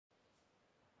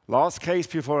Last case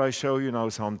before I show you now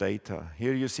some data.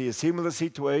 Here you see a similar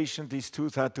situation. This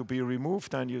tooth had to be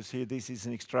removed, and you see this is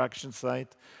an extraction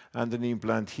site and an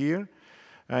implant here.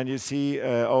 And you see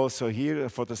also here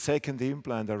for the second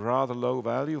implant a rather low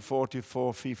value,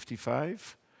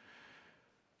 44.55.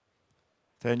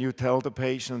 Then you tell the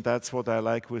patient, that's what I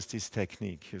like with this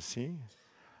technique, you see.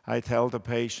 I tell the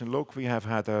patient, look, we have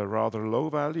had a rather low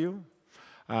value,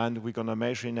 and we're going to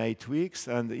measure in 8 weeks,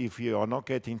 and if you are not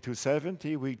getting to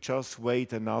 70, we just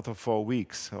wait another 4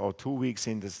 weeks or 2 weeks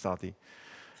in the study.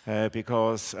 And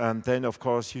then, of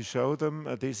course, you show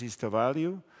them this is the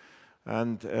value,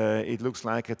 and it looks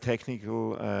like a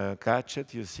technical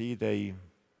gadget. You see,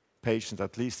 patients,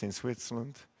 at least in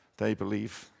Switzerland, they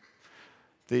believe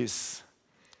this.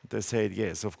 They said,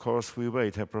 yes, of course, we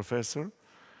wait, Herr Professor.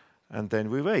 And then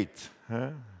we wait.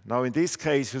 Now, in this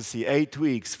case, you see 8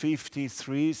 weeks,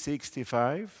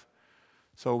 53.65.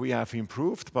 So we have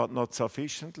improved, but not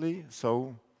sufficiently.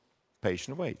 So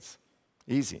patient waits.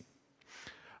 Easy.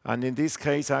 And in this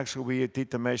case, actually, we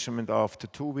did the measurement after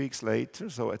 2 weeks later.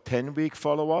 So a 10-week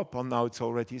follow-up, and now it's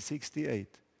already 68.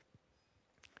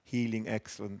 Healing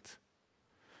excellent.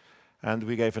 And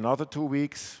we gave another 2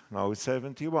 weeks. Now it's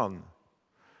 71.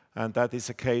 And that is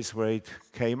a case where it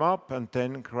came up and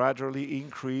then gradually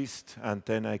increased, and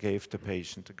then I gave the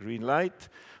patient a green light,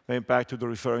 went back to the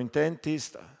referring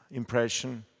dentist,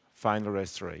 impression, final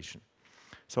restoration.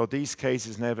 So these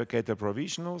cases never get a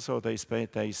provisional, so they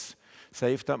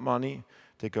save that money,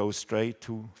 they go straight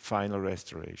to final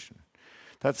restoration.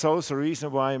 That's also the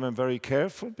reason why I'm very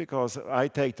careful, because I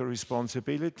take the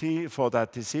responsibility for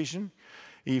that decision.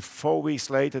 If 4 weeks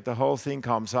later the whole thing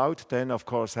comes out, then of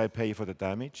course I pay for the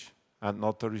damage and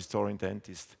not the restoring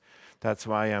dentist. That's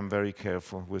why I'm very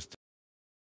careful with